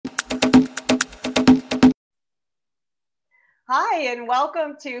Hi, and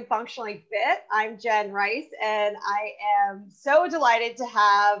welcome to Functionally Fit. I'm Jen Rice, and I am so delighted to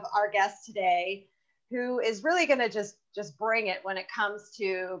have our guest today, who is really going to just bring it when it comes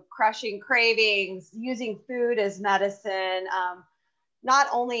to crushing cravings, using food as medicine, not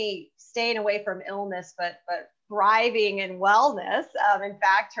only staying away from illness, but thriving in wellness. In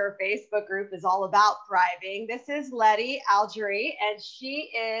fact, her Facebook group is all about thriving. This is Lety Algeri, and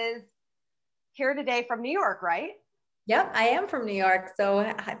she is here today from New York, right? Yep, I am from New York.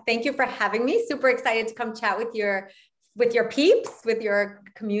 So thank you for having me. Super excited to come chat with your peeps, with your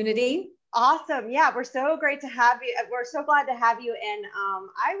community. Awesome. Yeah, we're so great to have you. We're so glad to have you. And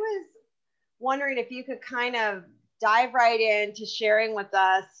I was wondering if you could kind of dive right into sharing with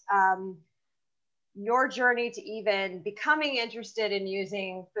us your journey to even becoming interested in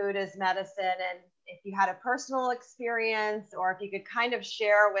using food as medicine, and if you had a personal experience, or if you could kind of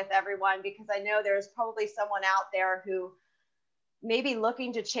share with everyone, because I know there's probably someone out there who may be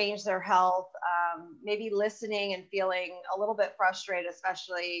looking to change their health, maybe listening and feeling a little bit frustrated,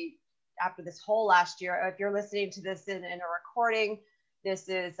 especially after this whole last year. If you're listening to this in a recording, this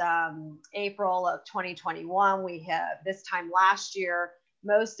is April of 2021. We have this time last year,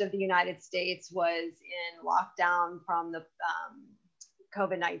 most of the United States was in lockdown from the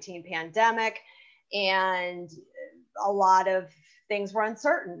COVID-19 pandemic, and a lot of things were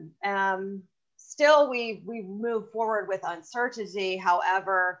uncertain. Still, we move forward with uncertainty.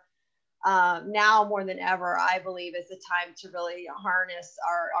 However, now more than ever, I believe is the time to really harness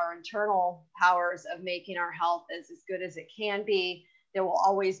our internal powers of making our health as good as it can be. There will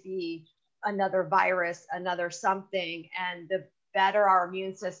always be another virus, another something, and the better our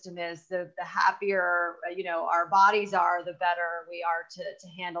immune system is, the happier our bodies are, the better we are to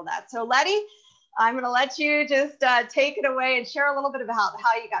handle that. So Lety, I'm going to let you just take it away and share a little bit about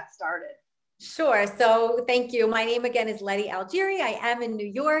how you got started. Sure. So thank you. My name again is Lety Algeri. I am in New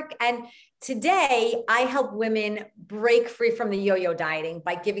York. And today I help women break free from the yo-yo dieting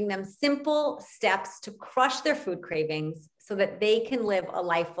by giving them simple steps to crush their food cravings so that they can live a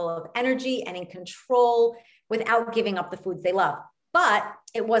life full of energy and in control without giving up the foods they love. But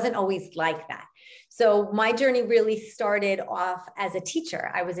it wasn't always like that. So my journey really started off as a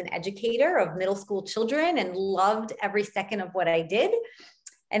teacher. I was an educator of middle school children and loved every second of what I did.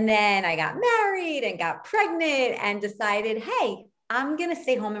 And then I got married and got pregnant and decided, hey, I'm going to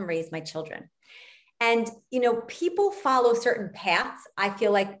stay home and raise my children. And, people follow certain paths, I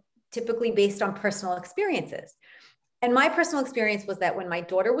feel like typically based on personal experiences. And my personal experience was that when my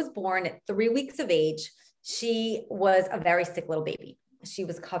daughter was born at 3 weeks of age, she was a very sick little baby. She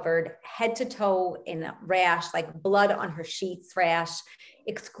was covered head to toe in a rash, like blood on her sheets rash,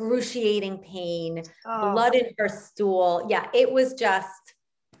 excruciating pain, blood in her stool. Yeah, it was just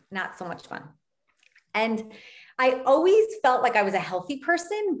not so much fun. And I always felt like I was a healthy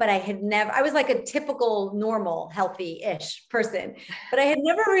person, but I was like a typical, normal, healthy-ish person, but I had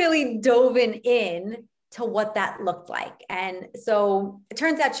never really dove in to what that looked like. And so it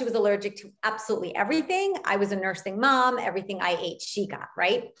turns out she was allergic to absolutely everything. I was a nursing mom. Everything I ate, she got,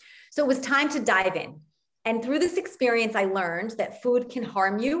 right? So it was time to dive in. And through this experience, I learned that food can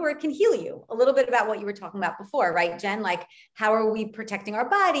harm you or it can heal you. A little bit about what you were talking about before, right, Jen? Like, how are we protecting our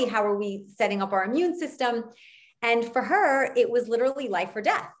body? How are we setting up our immune system? And for her, it was literally life or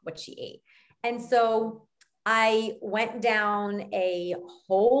death, what she ate. And so I went down a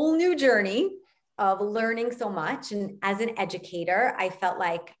whole new journey of learning so much. And as an educator, I felt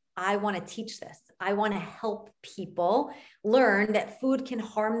like I want to teach this. I want to help people learn that food can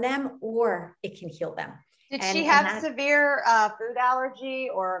harm them or it can heal them. Did she have severe food allergy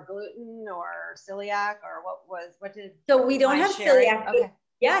or gluten or celiac, or what did? So we don't have celiac. Okay.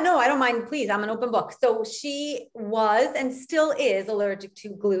 Yeah, no, I don't mind. Please, I'm an open book. So she was and still is allergic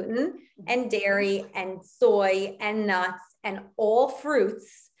to gluten and dairy and soy and nuts and all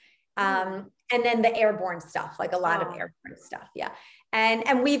fruits. And then the airborne stuff, like a lot of airborne stuff. Yeah.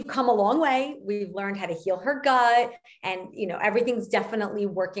 And we've come a long way. We've learned how to heal her gut, and, everything's definitely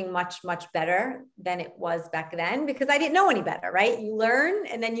working much, much better than it was back then, because I didn't know any better, right? You learn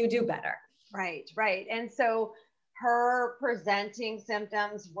and then you do better. Right. Right. And so her presenting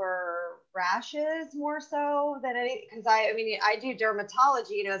symptoms were rashes more so than any, because I do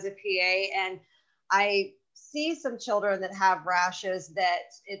dermatology, as a PA, and I see some children that have rashes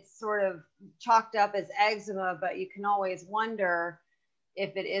that it's sort of chalked up as eczema, but you can always wonder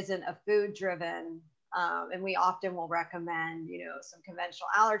if it isn't a food driven. And we often will recommend, some conventional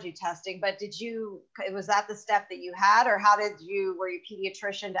allergy testing. But was that the step that you had, or were you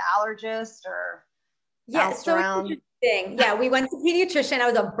pediatrician to allergist, or yeah, around? thing. Yeah, we went to pediatrician. I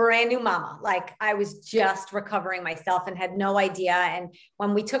was a brand new mama. Like I was just recovering myself and had no idea. And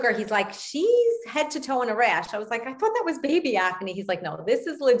when we took her, he's like, she's head to toe in a rash. I was like, I thought that was baby acne. He's like, no, this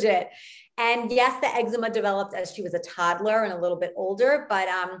is legit. And yes, the eczema developed as she was a toddler and a little bit older, but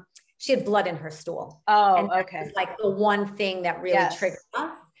she had blood in her stool. Oh, and that okay. was like the one thing that really triggered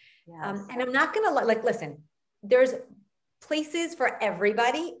us. Yes. And I'm not gonna like listen. There's places for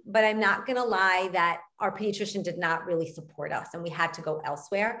everybody, but I'm not going to lie that our pediatrician did not really support us and we had to go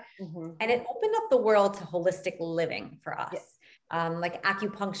elsewhere. Mm-hmm. And it opened up the world to holistic living for us. Yes. Like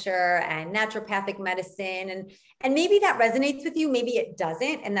acupuncture and naturopathic medicine. And maybe that resonates with you, maybe it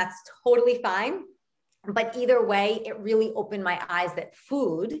doesn't, and that's totally fine. But either way, it really opened my eyes that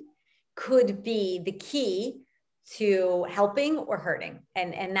food could be the key to helping or hurting.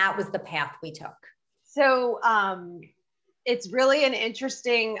 And that was the path we took. So, it's really an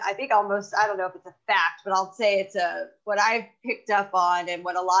interesting, I think almost, I don't know if it's a fact, but I'll say it's what I've picked up on and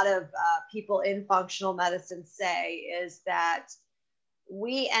what a lot of people in functional medicine say is that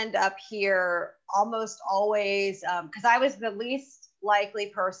we end up here almost always, because I was the least likely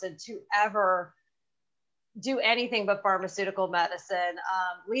person to ever do anything but pharmaceutical medicine,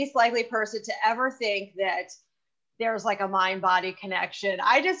 least likely person to ever think that there's like a mind-body connection.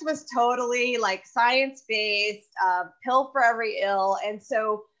 I just was totally like science-based, pill for every ill. And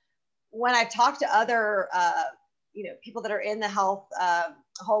so when I talk to other, people that are in the health,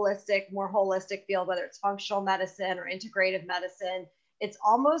 more holistic field, whether it's functional medicine or integrative medicine, it's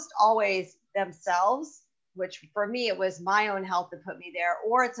almost always themselves, which for me, it was my own health that put me there,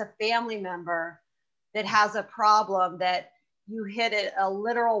 or it's a family member that has a problem that you hit a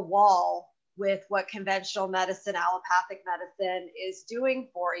literal wall with what conventional medicine, allopathic medicine is doing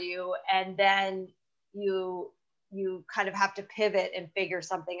for you. And then you kind of have to pivot and figure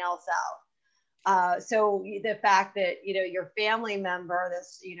something else out. So the fact that, your family member,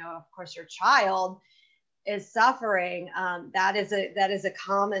 this, of course, your child is suffering, that is a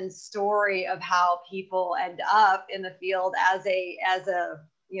common story of how people end up in the field as a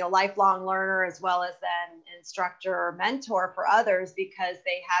lifelong learner, as well as then instructor or mentor for others, because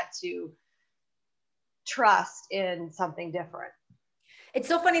they had to trust in something different. It's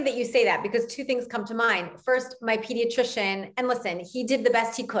so funny that you say that because two things come to mind. First, my pediatrician, and listen, he did the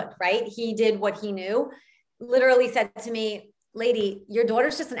best he could, right? He did what he knew, literally said to me, Lady, your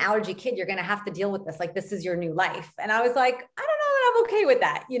daughter's just an allergy kid. You're going to have to deal with this. Like, this is your new life. And I was like, I don't know that I'm okay with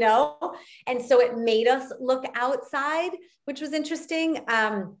that, And so it made us look outside, which was interesting.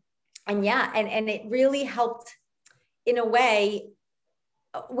 And it really helped in a way.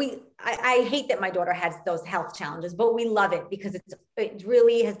 I hate that my daughter has those health challenges, but we love it because it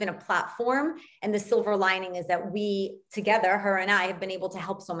really has been a platform. And the silver lining is that we together, her and I, have been able to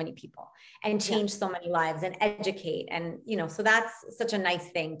help so many people and change so many lives and educate. And, so that's such a nice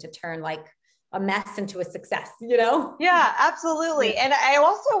thing to turn like a mess into a success, Yeah, absolutely. And I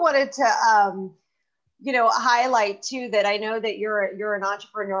also wanted to, highlight too, that I know that you're an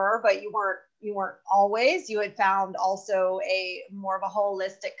entrepreneur, but you weren't always. You had found also a more of a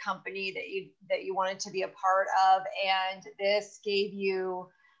holistic company that you wanted to be a part of, and this gave you,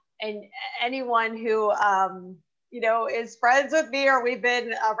 and anyone who is friends with me or we've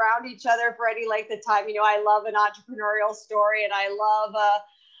been around each other for any length of time, I love an entrepreneurial story, and I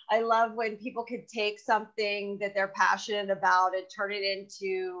love when people can take something that they're passionate about and turn it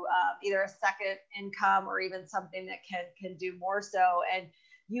into either a second income or even something that can do more so. And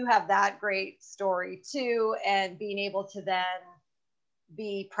you have that great story too, and being able to then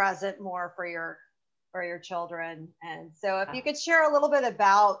be present more for your children. And so if you could share a little bit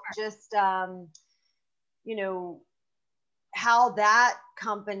about just, how that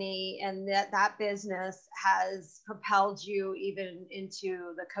company and that business has propelled you even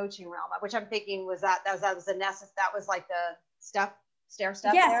into the coaching realm, which I'm thinking was like the stair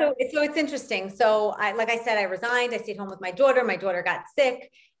step. Yeah. There. So it's interesting. So like I said, I resigned, I stayed home with my daughter got sick.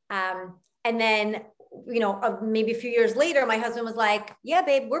 And then, maybe a few years later, my husband was like, yeah,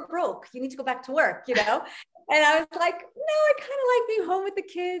 babe, we're broke. You need to go back to work, And I was like, no, I kind of like being home with the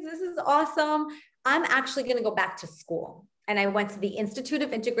kids. This is awesome. I'm actually going to go back to school. And I went to the Institute of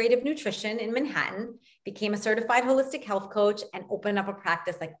Integrative Nutrition in Manhattan, became a certified holistic health coach, and opened up a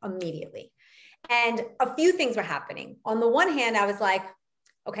practice like immediately. And a few things were happening. On the one hand, I was like,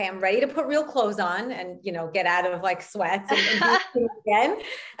 okay, I'm ready to put real clothes on and, get out of like sweats and do again.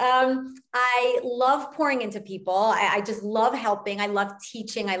 I love pouring into people. I just love helping. I love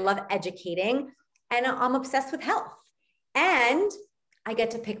teaching. I love educating. And I'm obsessed with health. And I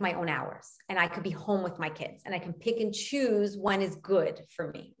get to pick my own hours, and I could be home with my kids, and I can pick and choose when is good for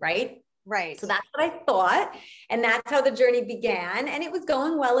me. Right. Right. So that's what I thought. And that's how the journey began. And it was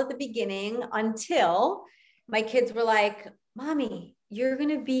going well at the beginning until my kids were like, Mommy, you're going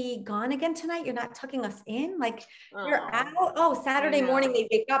to be gone again tonight. You're not tucking us in. Like you're out. Oh, Saturday morning they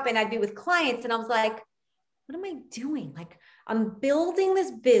wake up and I'd be with clients. And I was like, what am I doing? Like I'm building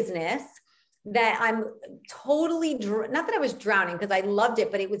this business that I'm totally, not that I was drowning because I loved it,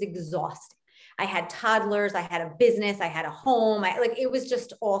 but it was exhausting. I had toddlers, I had a business, I had a home. Like it was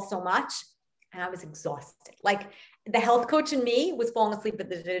just all so much. And I was exhausted. Like the health coach in me was falling asleep at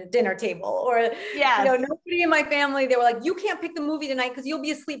the dinner table, or, nobody in my family, they were like, you can't pick the movie tonight because you'll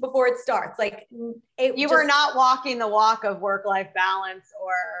be asleep before it starts. Like you were not walking the walk of work-life balance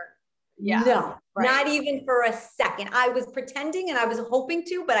or no, not even for a second. I was pretending and I was hoping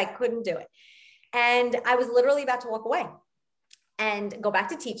to, but I couldn't do it. And I was literally about to walk away and go back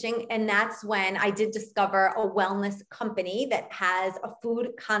to teaching. And that's when I did discover a wellness company that has a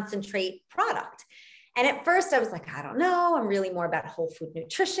food concentrate product. And at first I was like, I don't know, I'm really more about whole food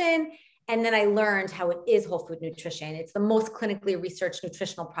nutrition. And then I learned how it is whole food nutrition. It's the most clinically researched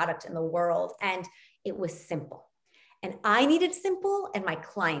nutritional product in the world. And it was simple. And I needed simple and my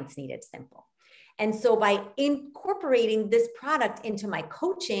clients needed simple. And so by incorporating this product into my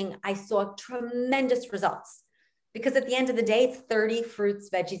coaching, I saw tremendous results. Because at the end of the day, it's 30 fruits,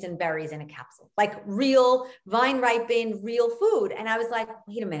 veggies, and berries in a capsule, like real vine ripened, real food. And I was like,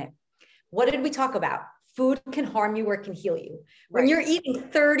 wait a minute, what did we talk about? Food can harm you or it can heal you. When you're eating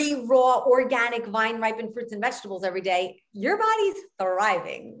 30 raw, organic, vine ripened fruits and vegetables every day, your body's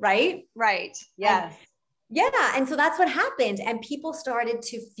thriving, right? Right. Yes. And so that's what happened. And people started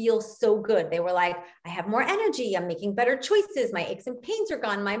to feel so good. They were like, I have more energy. I'm making better choices. My aches and pains are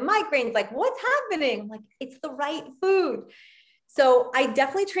gone. My migraines, like, what's happening? I'm like, it's the right food. So I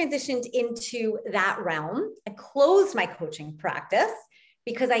definitely transitioned into that realm. I closed my coaching practice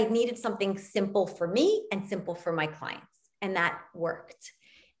because I needed something simple for me and simple for my clients. And that worked.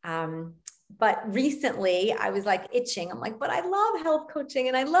 But recently I was like itching. I'm like, but I love health coaching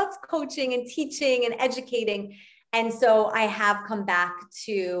and I love coaching and teaching and educating. And so I have come back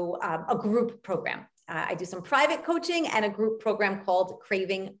to a group program. I do some private coaching and a group program called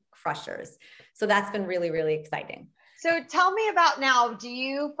Craving Crushers. So that's been really, really exciting. So tell me about now, do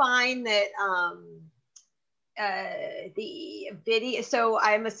you find that the video, so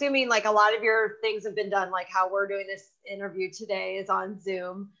I'm assuming like a lot of your things have been done, like how we're doing this interview today is on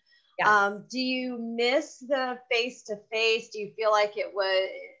Zoom. Yes. Do you miss the face-to-face? Do you feel like it would,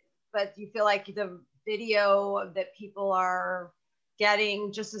 but do you feel like the video that people are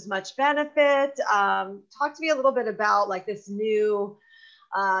getting just as much benefit? Talk to me a little bit about like this new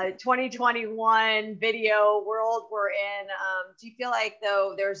 2021 video world we're in. Do you feel like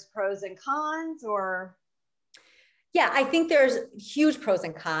though there's pros and cons or? Yeah, I think there's huge pros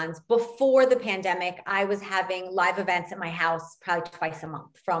and cons. Before the pandemic, I was having live events at my house probably twice a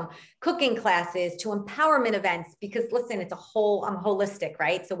month, from cooking classes to empowerment events, because listen, it's I'm holistic,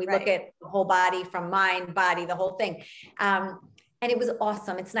 right? So we look at the whole body, from mind, body, the whole thing. And it was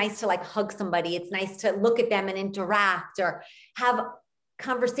awesome. It's nice to like hug somebody. It's nice to look at them and interact or have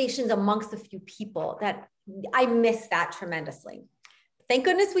conversations amongst a few people. That I miss that tremendously. Thank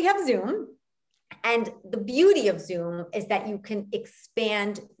goodness we have Zoom. And the beauty of Zoom is that you can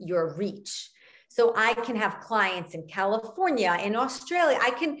expand your reach. So I can have clients in California, in Australia.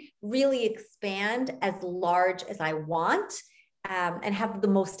 I can really expand as large as I want and have the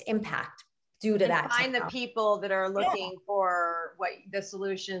most impact due to that. Find the people that are looking for what the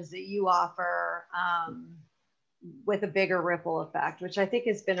solutions that you offer with a bigger ripple effect, which I think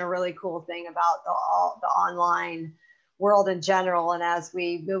has been a really cool thing about the online world in general. And as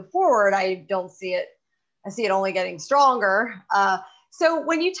we move forward, I see it only getting stronger. So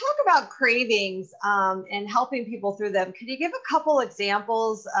when you talk about cravings and helping people through them, could you give a couple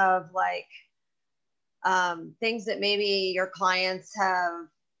examples of like things that maybe your clients have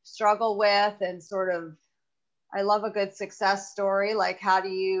struggled with and sort of, I love a good success story. Like how do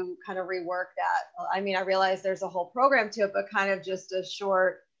you kind of rework that? I mean, I realize there's a whole program to it, but kind of just a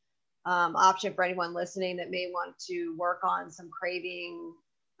short option for anyone listening that may want to work on some craving,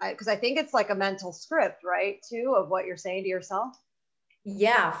 because I think it's like a mental script, right, too, of what you're saying to yourself.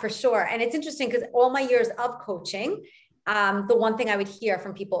 Yeah, for sure. And it's interesting because all my years of coaching, the one thing I would hear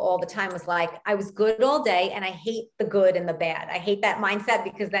from people all the time was like, I was good all day and I hate the good and the bad. I hate that mindset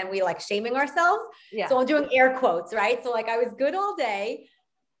because then we like shaming ourselves. Yeah. So I'm doing air quotes, right? So like I was good all day.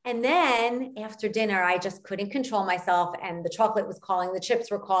 And then after dinner, I just couldn't control myself. And the chocolate was calling, the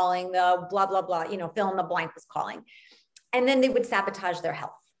chips were calling, the blah, blah, blah, fill in the blank was calling. And then they would sabotage their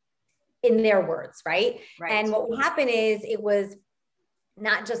health in their words, right? And what would happen is it was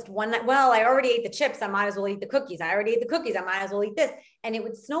not just one night. Well, I already ate the chips. I might as well eat the cookies. I already ate the cookies. I might as well eat this. And it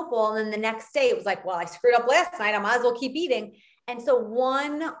would snowball. And then the next day it was like, well, I screwed up last night. I might as well keep eating. And so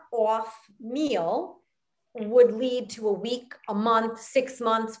one off meal would lead to a week, a month, 6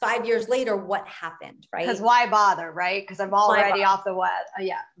 months, 5 years later, what happened, right? Because why bother, right? Because I'm already off the wagon.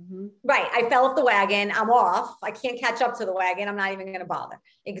 Yeah. Mm-hmm. Right. I fell off the wagon. I'm off. I can't catch up to the wagon. I'm not even going to bother.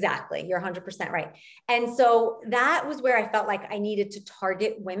 Exactly. You're 100% right. And so that was where I felt like I needed to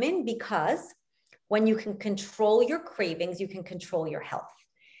target women, because when you can control your cravings, you can control your health.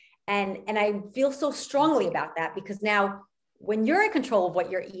 And I feel so strongly about that, because now when you're in control of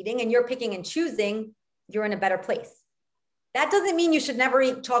what you're eating and you're picking and choosing, you're in a better place. That doesn't mean you should never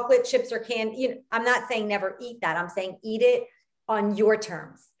eat chocolate chips or candy. You know, I'm not saying never eat that. I'm saying eat it on your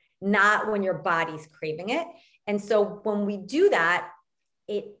terms, not when your body's craving it. And so when we do that,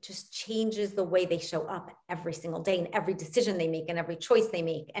 it just changes the way they show up every single day and every decision they make and every choice they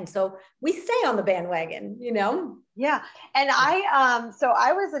make. And so we stay on the bandwagon, you know? Yeah. And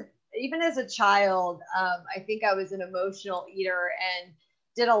even as a child, I think I was an emotional eater and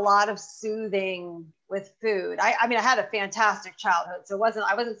did a lot of soothing with food. I mean, I had a fantastic childhood, so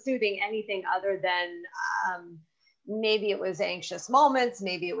I wasn't soothing anything other than maybe it was anxious moments,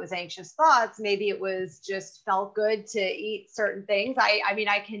 maybe it was anxious thoughts, maybe it was just felt good to eat certain things. I mean,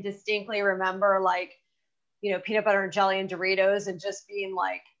 I can distinctly remember, like, you know, peanut butter and jelly and Doritos, and just being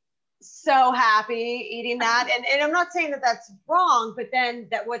like so happy eating that. And I'm not saying that that's wrong, but then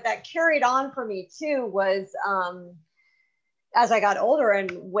what that carried on for me too was, as I got older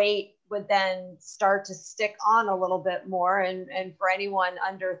and weight would then start to stick on a little bit more. And for anyone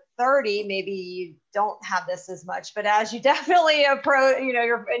under 30, maybe you don't have this as much, but as you definitely approach, you know,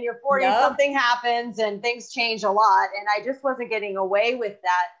 you're in your 40s, yep, something happens and things change a lot. And I just wasn't getting away with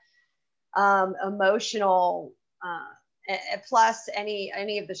that emotional, plus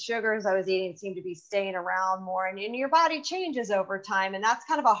any of the sugars I was eating seemed to be staying around more, and your body changes over time. And that's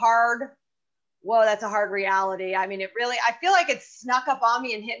kind of that's a hard reality. I mean, I feel like it snuck up on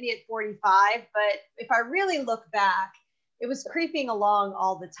me and hit me at 45, but if I really look back, it was creeping along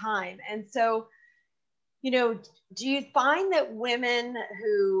all the time. And so, you know, do you find that women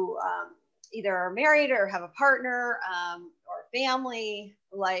who either are married or have a partner or family,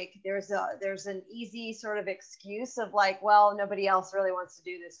 like there's an easy sort of excuse of like, well, nobody else really wants to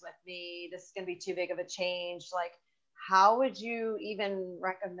do this with me. This is going to be too big of a change. Like, how would you even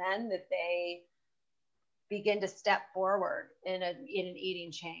recommend that they begin to step forward in an eating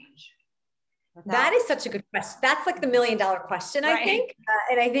change? That is such a good question. That's like the $1 million question, right? I think.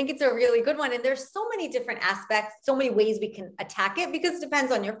 And I think it's a really good one. And there's so many different aspects, so many ways we can attack it, because it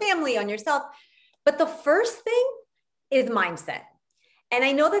depends on your family, on yourself. But the first thing is mindset. And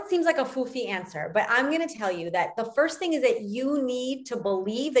I know that seems like a foofy answer, but I'm going to tell you that the first thing is that you need to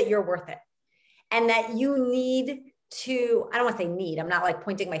believe that you're worth it, and that you need to, I don't want to say need, I'm not like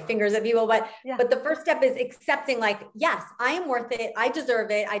pointing my fingers at people, but the first step is accepting, like, yes, I am worth it. I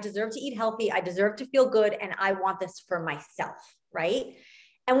deserve it. I deserve to eat healthy. I deserve to feel good. And I want this for myself. Right.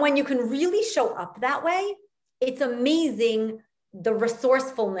 And when you can really show up that way, it's amazing the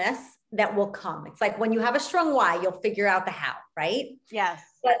resourcefulness that will come. It's like when you have a strong why, you'll figure out the how, right? Yes.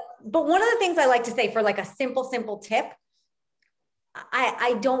 But one of the things I like to say for like a simple tip,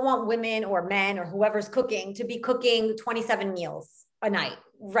 I don't want women or men or whoever's cooking to be cooking 27 meals a night,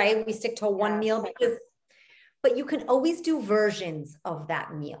 right? We stick to one meal, but you can always do versions of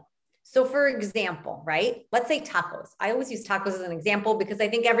that meal. So for example, right? Let's say tacos. I always use tacos as an example because I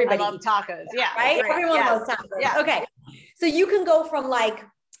think everybody eats tacos. Yeah. Right? Everyone loves tacos. Yeah. Okay. So you can go from like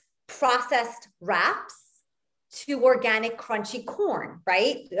processed wraps to organic crunchy corn,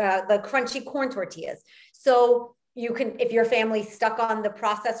 right? The crunchy corn tortillas. So you can, if your family's stuck on the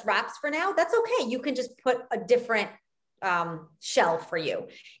processed wraps for now, that's okay. You can just put a different shell for you.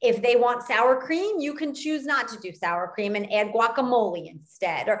 If they want sour cream, you can choose not to do sour cream and add guacamole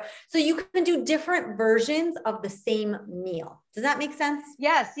instead. Or so you can do different versions of the same meal. Does that make sense?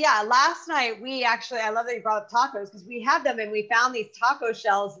 Yes. Yeah. Last night I love that you brought up tacos, because we had them and we found these taco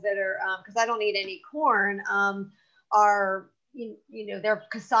shells that are, because I don't eat any corn, are, you know, they're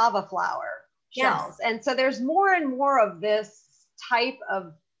cassava flour shells. Yes. And so there's more and more of this type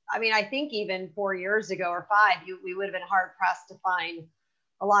of, I mean, I think even 4 years ago or 5, we would have been hard pressed to find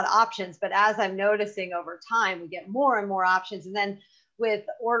a lot of options. But as I'm noticing over time, we get more and more options. And then with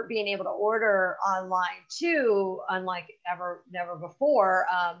being able to order online too, unlike never before,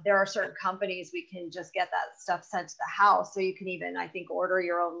 there are certain companies we can just get that stuff sent to the house. So you can even, I think, order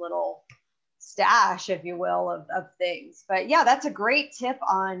your own little stash, if you will, of things. But yeah, that's a great tip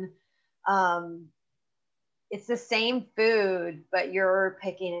on, it's the same food, but you're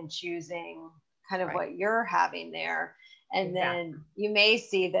picking and choosing kind of Right. what you're having there. And Exactly. then you may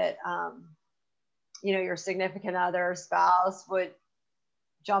see that, you know, your significant other, spouse would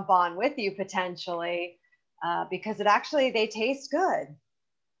jump on with you potentially, because it actually, they taste good.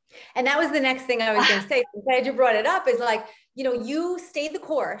 And that was the next thing I was going to say. I'm glad you brought it up, is like, you know, you stay the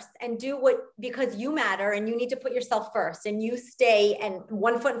course and do what, because you matter and you need to put yourself first, and you stay and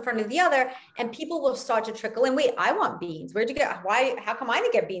one foot in front of the other, and people will start to trickle in. Wait, I want beans. Where'd you get, why, how come I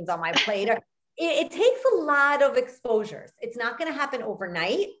didn't get beans on my plate? Or it takes a lot of exposures. It's not going to happen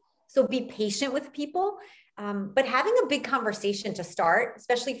overnight. So be patient with people. But having a big conversation to start,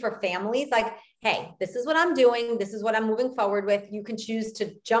 especially for families, like, hey, this is what I'm doing. This is what I'm moving forward with. You can choose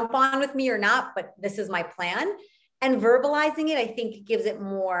to jump on with me or not, but this is my plan. And verbalizing it, I think, gives it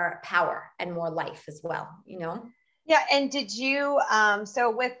more power and more life as well, you know? Yeah. And did you,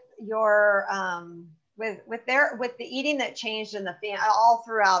 so with your, with the eating that changed in the family all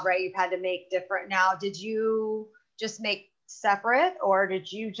throughout, right? You've had to make different. Now, did you just make separate, or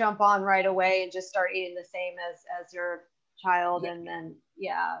did you jump on right away and just start eating the same as your child, Yeah. and then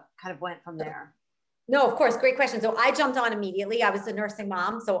kind of went from there? No, of course, great question. So I jumped on immediately. I was a nursing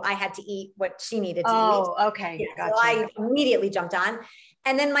mom, so I had to eat what she needed to eat. Oh, okay, Yeah, so gotcha. I immediately jumped on.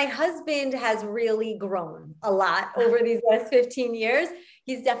 And then my husband has really grown a lot over these last 15 years.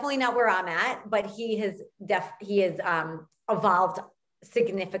 He's definitely not where I'm at, but he has evolved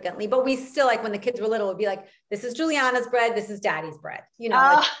significantly. But we still, like, when the kids were little, would be like, this is Juliana's bread, this is Daddy's bread. You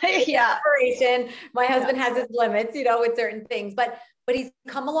know, Yeah. separation. My husband has his limits, you know, with certain things, but he's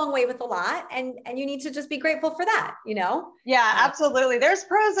come a long way with a lot, and you need to just be grateful for that, you know? Yeah, absolutely. There's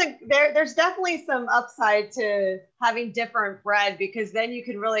pros and there's definitely some upside to having different bread, because then you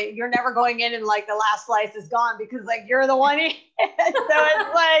can really, you're never going in and like the last slice is gone because like you're the one eating it. So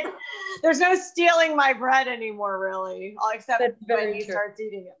it's like there's no stealing my bread anymore, really, except when he starts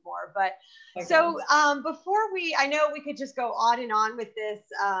eating it more. But so before I know we could just go on and on with this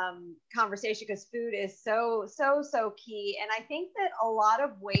conversation, because food is so key. And I think that a lot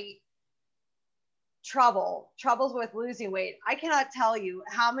of troubles with losing weight. I cannot tell you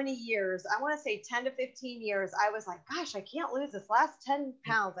how many years, I want to say 10 to 15 years, I was like, gosh, I can't lose this last 10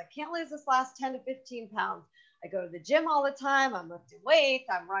 pounds. I can't lose this last 10 to 15 pounds. I go to the gym all the time. I'm lifting weights.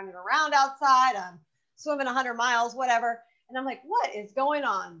 I'm running around outside. I'm swimming 100 miles, whatever. And I'm like, what is going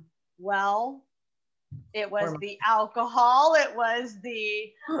on? Well, it was the alcohol. It was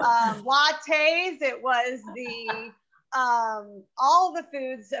the lattes. It was the all the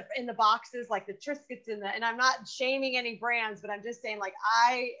foods in the boxes, like the Triscuits and I'm not shaming any brands, but I'm just saying, like,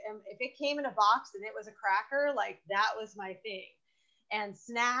 if it came in a box and it was a cracker, like that was my thing, and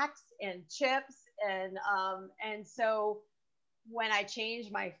snacks and chips. And so when I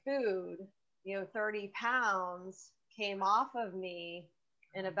changed my food, 30 pounds came off of me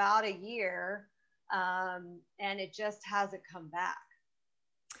in about a year. And it just hasn't come back.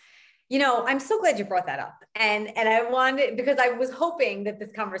 You know, I'm so glad you brought that up. And I wanted, because I was hoping that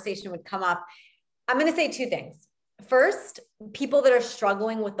this conversation would come up. I'm going to say two things. First, people that are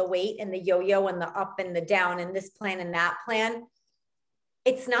struggling with the weight and the yo-yo and the up and the down and this plan and that plan,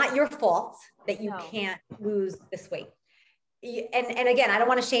 it's not your fault that you can't lose this weight. And again, I don't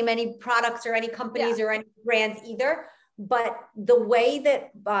want to shame any products or any companies or any brands either, but the way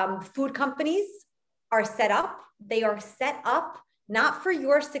that food companies are set up, they are set up not for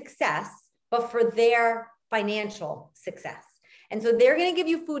your success, but for their financial success. And so they're going to give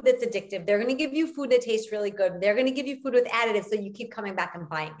you food that's addictive. They're going to give you food that tastes really good. They're going to give you food with additives, so you keep coming back and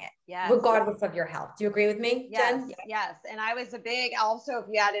buying it, regardless of your health. Do you agree with me, Jen? Yes. And I was a big, also, if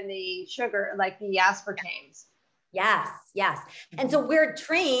you add in the sugar, like the aspartames. Yes. And so we're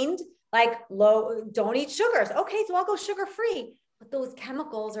trained like don't eat sugars. Okay, so I'll go sugar-free. But those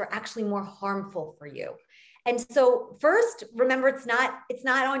chemicals are actually more harmful for you. And so first, remember, it's not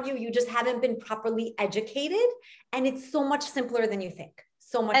on you. You just haven't been properly educated. And it's so much simpler than you think.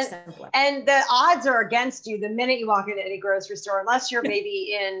 So much simpler. And the odds are against you the minute you walk into any grocery store, unless you're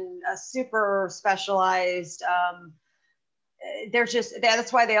maybe in a super specialized,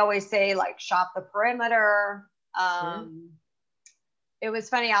 that's why they always say, like, shop the perimeter. It was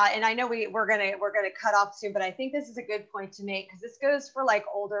funny, and I know we're gonna cut off soon, but I think this is a good point to make, because this goes for like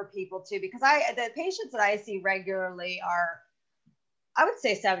older people too, because the patients that I see regularly are, I would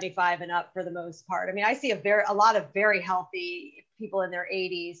say, 75 and up for the most part. I mean, I see a lot of very healthy people in their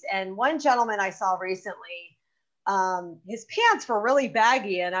 80s, and one gentleman I saw recently, his pants were really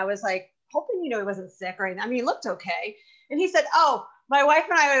baggy, and I was like hoping he wasn't sick or anything. I mean, he looked okay, and he said, "Oh, my wife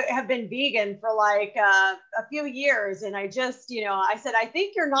and I have been vegan for like a few years. And I just, I said, I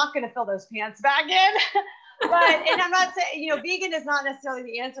think you're not going to fill those pants back in." and I'm not saying, vegan is not necessarily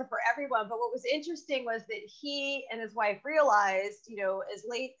the answer for everyone, but what was interesting was that he and his wife realized, as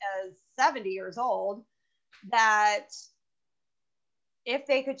late as 70 years old, that if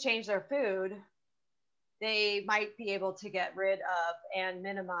they could change their food, they might be able to get rid of and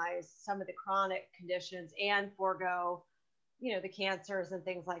minimize some of the chronic conditions and forego, the cancers and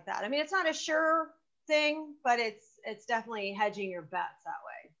things like that. I mean, it's not a sure thing, but it's definitely hedging your bets that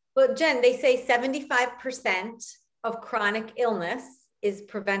way. But Jen, they say 75% of chronic illness is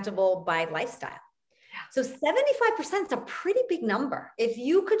preventable by lifestyle. So 75% is a pretty big number. If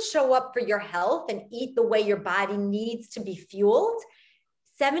you could show up for your health and eat the way your body needs to be fueled,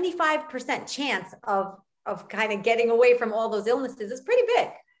 75% chance of kind of getting away from all those illnesses is pretty big.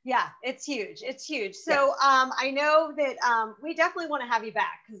 Yeah, it's huge. It's huge. So I know that we definitely want to have you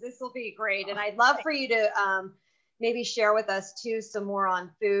back because this will be great. And I'd love for you to maybe share with us too some more on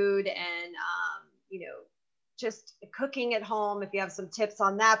food and, just cooking at home, if you have some tips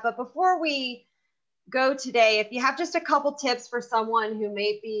on that. But before we go today, if you have just a couple tips for someone who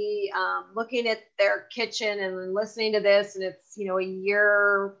may be looking at their kitchen and listening to this, and it's, a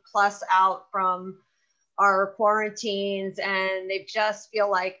year plus out from our quarantines and they just feel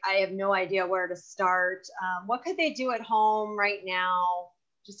like I have no idea where to start. What could they do at home right now?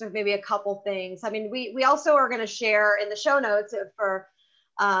 Just maybe a couple things. I mean, we also are going to share in the show notes for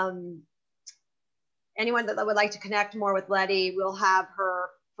anyone that would like to connect more with Lety. We'll have her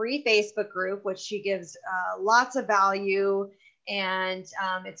free Facebook group, which she gives lots of value. And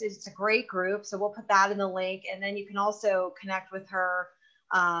it's a great group. So we'll put that in the link. And then you can also connect with her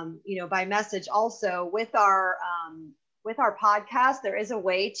by message. Also with our podcast, there is a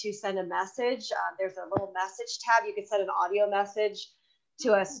way to send a message. There's a little message tab. You can send an audio message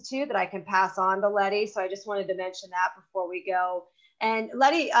to us too that I can pass on to Lety. So I just wanted to mention that before we go. And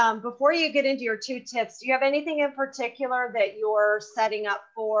Lety, before you get into your 2 tips, do you have anything in particular that you're setting up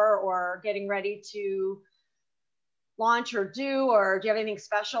for or getting ready to launch or do, or do you have anything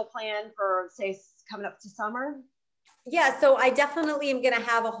special planned for, say, coming up to summer? Yeah, so I definitely am going to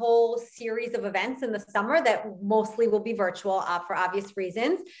have a whole series of events in the summer that mostly will be virtual for obvious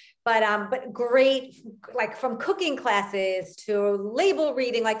reasons, but great, like from cooking classes to label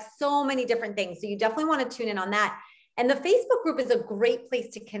reading, like so many different things. So you definitely want to tune in on that. And the Facebook group is a great place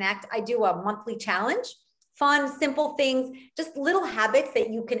to connect. I do a monthly challenge, fun, simple things, just little habits that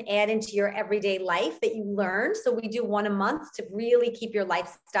you can add into your everyday life that you learn. So we do one a month to really keep your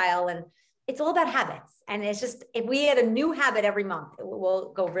lifestyle, and it's all about habits. And it's just, if we add a new habit every month, it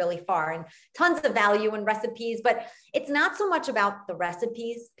will go really far, and tons of value and recipes. But it's not so much about the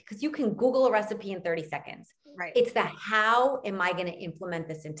recipes, because you can Google a recipe in 30 seconds. Right. It's the how am I going to implement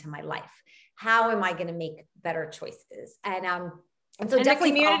this into my life? How am I going to make better choices? And so and definitely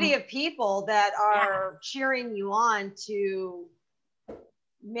a community of people that are cheering you on to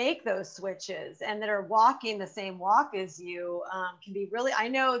make those switches and that are walking the same walk as you can be really, I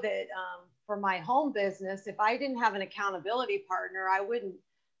know that for my home business, if I didn't have an accountability partner, I wouldn't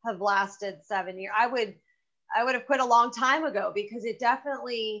have lasted 7 years. I would have quit a long time ago, because it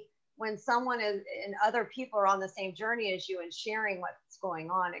definitely, when someone is and other people are on the same journey as you and sharing what's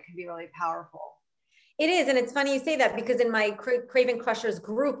going on, it can be really powerful. It is. And it's funny you say that, because in my Craving Crushers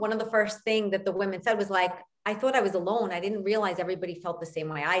group, one of the first things that the women said was like, I thought I was alone. I didn't realize everybody felt the same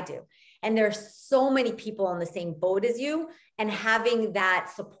way I do. And there's so many people on the same boat as you, and having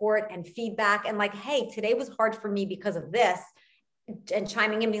that support and feedback and like, hey, today was hard for me because of this, and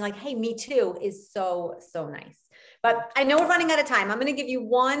chiming in, being like, hey, me too, is so, so nice. But I know we're running out of time. I'm going to give you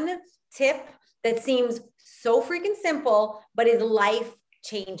one tip that seems so freaking simple, but is life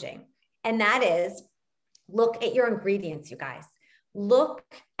changing. And that is, look at your ingredients, you guys. Look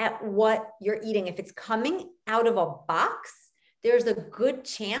at what you're eating. If it's coming out of a box, there's a good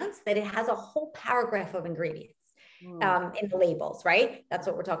chance that it has a whole paragraph of ingredients in the labels, right? That's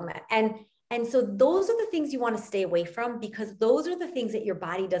what we're talking about. And so those are the things you want to stay away from, because those are the things that your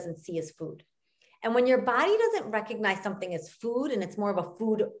body doesn't see as food. And when your body doesn't recognize something as food and it's more of a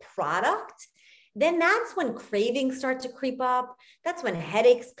food product, then that's when cravings start to creep up. That's when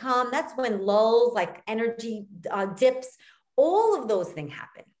headaches come. That's when lulls, like energy dips, all of those things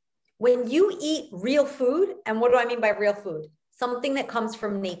happen. When you eat real food, and what do I mean by real food? Something that comes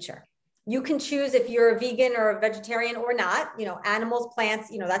from nature. You can choose if you're a vegan or a vegetarian or not, animals, plants,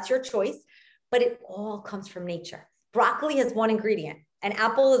 that's your choice, but it all comes from nature. Broccoli has one ingredient. An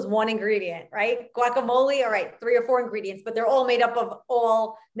apple is one ingredient, right? Guacamole, all right, 3 or 4 ingredients, but they're all made up of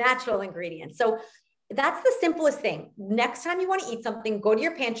all natural ingredients. So that's the simplest thing. Next time you want to eat something, go to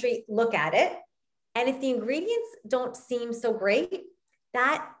your pantry, look at it. And if the ingredients don't seem so great,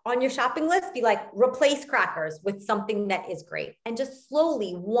 that on your shopping list, be like, replace crackers with something that is great. And just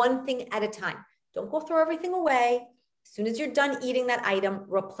slowly, one thing at a time. Don't go throw everything away. As soon as you're done eating that item,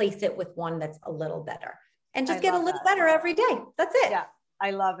 replace it with one that's a little better. And just get a little better every day. That's it. Yeah,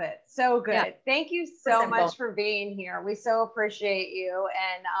 I love it. So good. Yeah. Thank you so much for being here. We so appreciate you.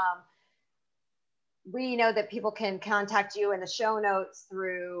 And we know that people can contact you in the show notes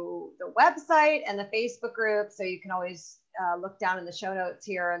through the website and the Facebook group. So you can always look down in the show notes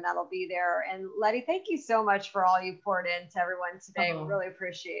here and that'll be there. And Lety, thank you so much for all you poured into everyone today. We really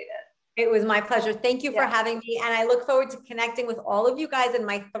appreciate it. It was my pleasure. Thank you for having me. And I look forward to connecting with all of you guys in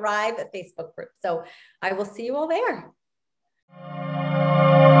my Thrive Facebook group. So I will see you all there.